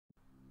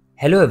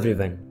Hello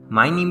everyone,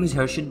 my name is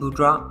Harshit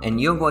Bhutra and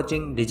you're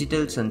watching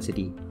Digital Sun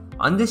City.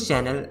 On this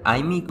channel,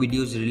 I make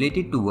videos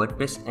related to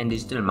WordPress and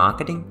digital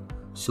marketing.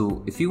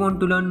 So if you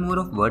want to learn more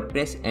of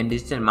WordPress and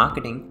digital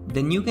marketing,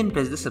 then you can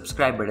press the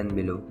subscribe button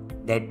below.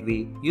 That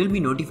way, you'll be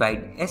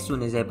notified as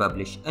soon as I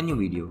publish a new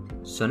video.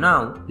 So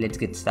now, let's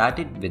get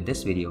started with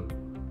this video.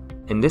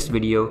 In this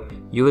video,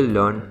 you will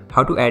learn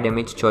how to add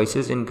image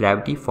choices in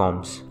Gravity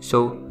Forms.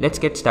 So let's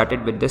get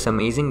started with this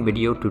amazing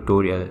video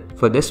tutorial.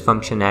 For this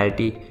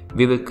functionality,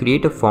 we will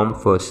create a form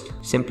first.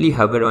 Simply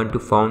hover onto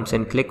Forms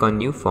and click on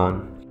New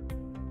Form.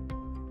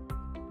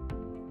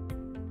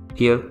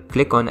 Here,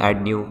 click on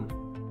Add New.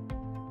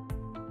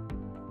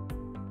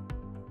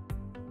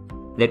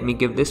 Let me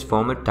give this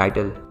form a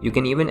title. You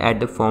can even add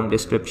the form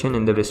description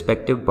in the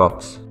respective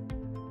box.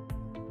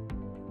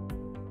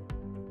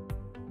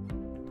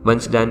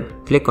 Once done,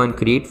 click on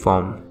Create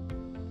Form.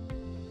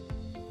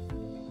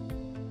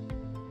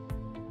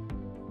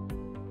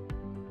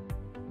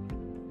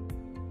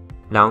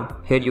 Now,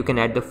 here you can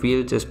add the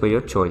fields as per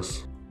your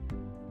choice.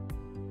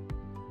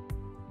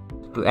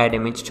 To add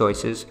image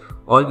choices,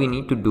 all we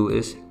need to do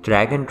is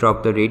drag and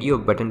drop the radio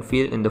button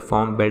field in the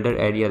form builder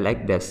area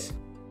like this.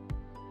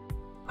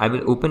 I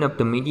will open up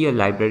the media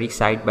library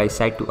side by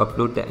side to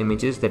upload the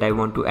images that I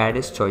want to add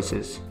as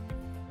choices.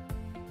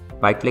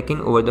 By clicking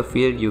over the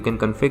field, you can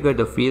configure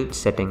the field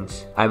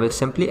settings. I will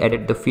simply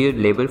edit the field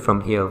label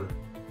from here.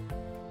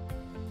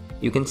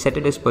 You can set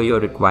it as per your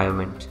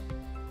requirement.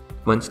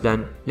 Once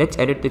done, let's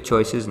edit the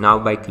choices now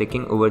by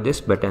clicking over this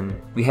button.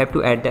 We have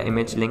to add the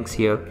image links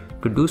here.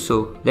 To do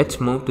so, let's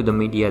move to the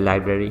media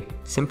library.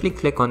 Simply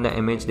click on the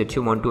image that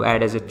you want to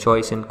add as a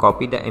choice and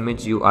copy the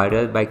image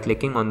URL by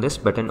clicking on this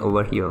button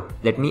over here.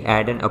 Let me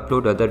add and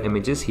upload other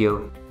images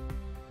here.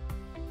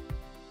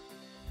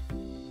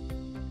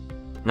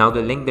 Now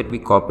the link that we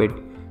copied,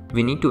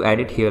 we need to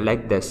add it here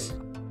like this.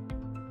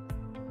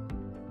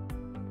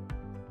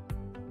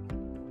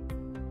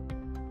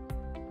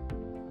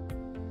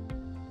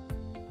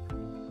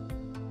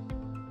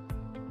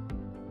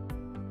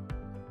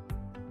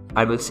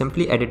 I will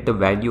simply edit the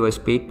value as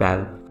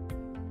PayPal.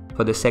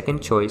 For the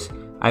second choice,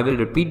 I will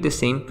repeat the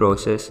same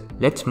process.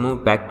 Let's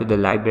move back to the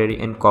library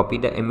and copy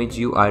the image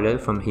URL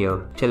from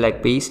here. Till I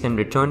paste and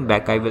return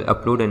back, I will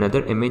upload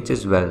another image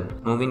as well.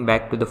 Moving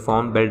back to the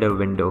form builder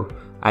window,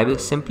 I will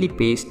simply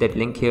paste that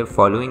link here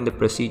following the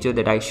procedure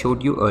that I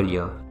showed you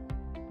earlier.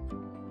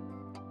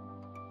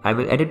 I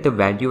will edit the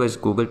value as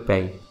Google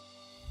Pay.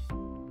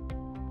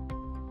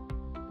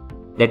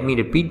 Let me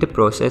repeat the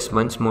process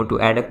once more to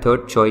add a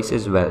third choice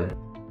as well.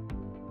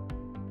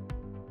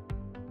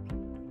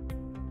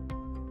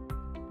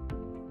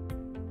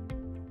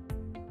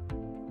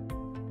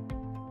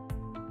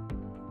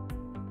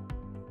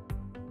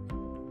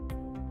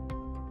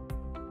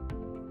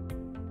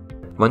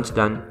 Once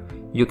done,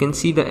 you can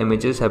see the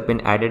images have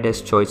been added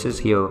as choices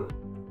here.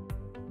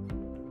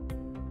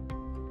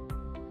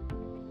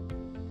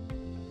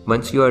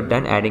 Once you are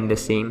done adding the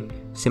same,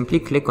 simply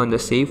click on the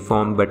Save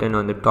Form button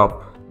on the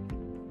top.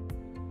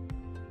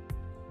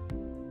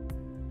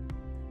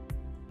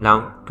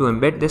 Now, to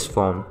embed this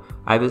form,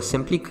 I will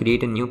simply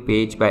create a new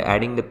page by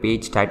adding the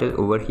page title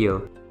over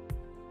here.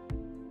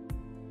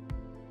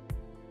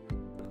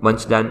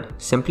 Once done,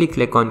 simply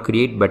click on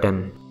Create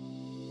button.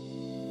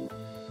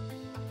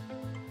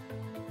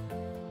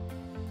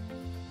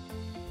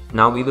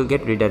 Now we will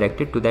get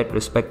redirected to that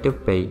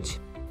respective page.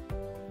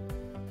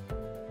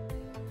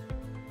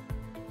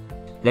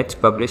 Let's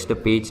publish the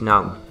page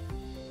now.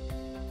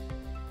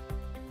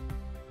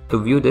 To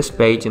view this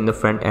page in the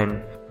front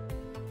end,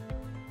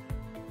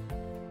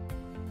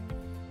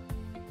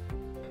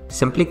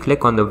 simply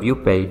click on the View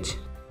page.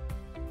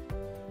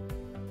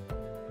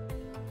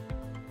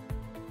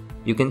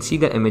 You can see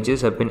the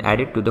images have been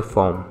added to the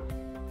form.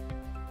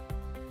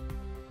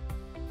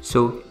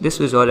 So this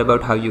was all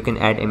about how you can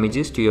add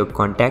images to your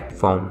contact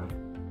form.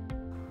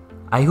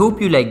 I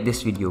hope you liked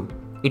this video.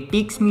 It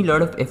takes me a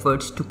lot of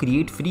efforts to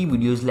create free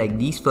videos like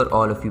these for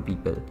all of you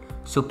people.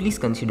 So please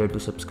consider to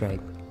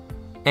subscribe.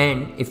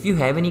 And if you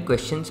have any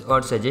questions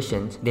or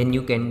suggestions, then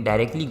you can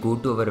directly go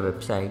to our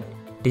website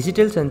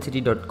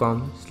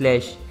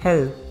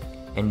digitalsuncity.com/help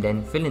and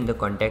then fill in the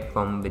contact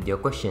form with your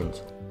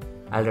questions.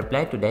 I'll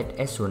reply to that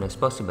as soon as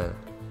possible.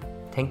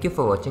 Thank you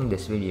for watching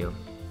this video.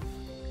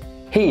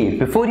 Hey,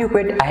 before you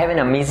quit, I have an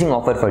amazing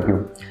offer for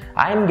you.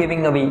 I am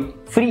giving away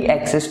free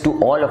access to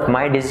all of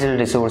my digital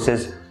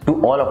resources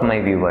to all of my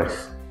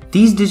viewers.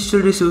 These digital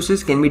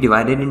resources can be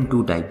divided in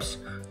two types.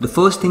 The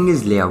first thing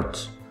is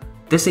layouts.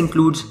 This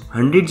includes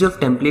hundreds of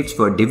templates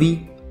for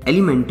Divi,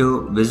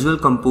 Elementor, Visual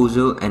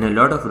Composer and a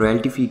lot of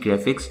royalty-free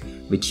graphics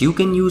which you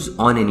can use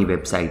on any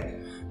website.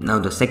 Now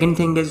the second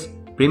thing is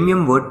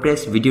premium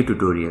WordPress video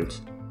tutorials.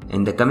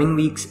 In the coming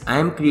weeks, I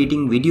am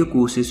creating video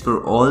courses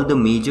for all the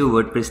major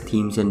WordPress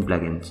themes and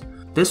plugins.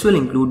 This will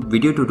include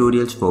video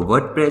tutorials for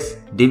WordPress,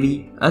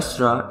 Divi,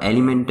 Astra,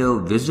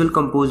 Elementor, Visual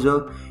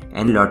Composer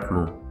and a lot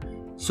more.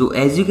 So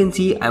as you can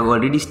see, I've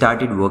already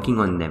started working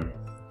on them.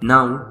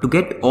 Now, to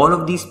get all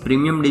of these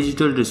premium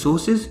digital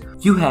resources,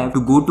 you have to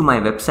go to my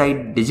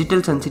website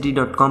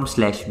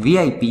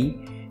digitalsuncity.com/VIP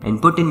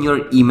and put in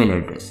your email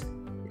address.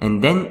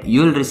 And then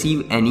you'll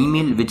receive an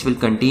email which will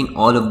contain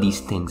all of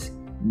these things.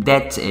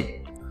 That's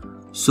it.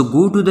 So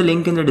go to the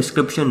link in the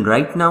description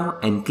right now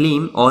and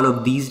claim all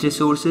of these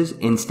resources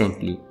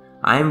instantly.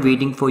 I am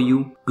waiting for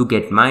you to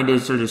get my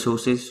digital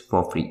resources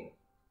for free.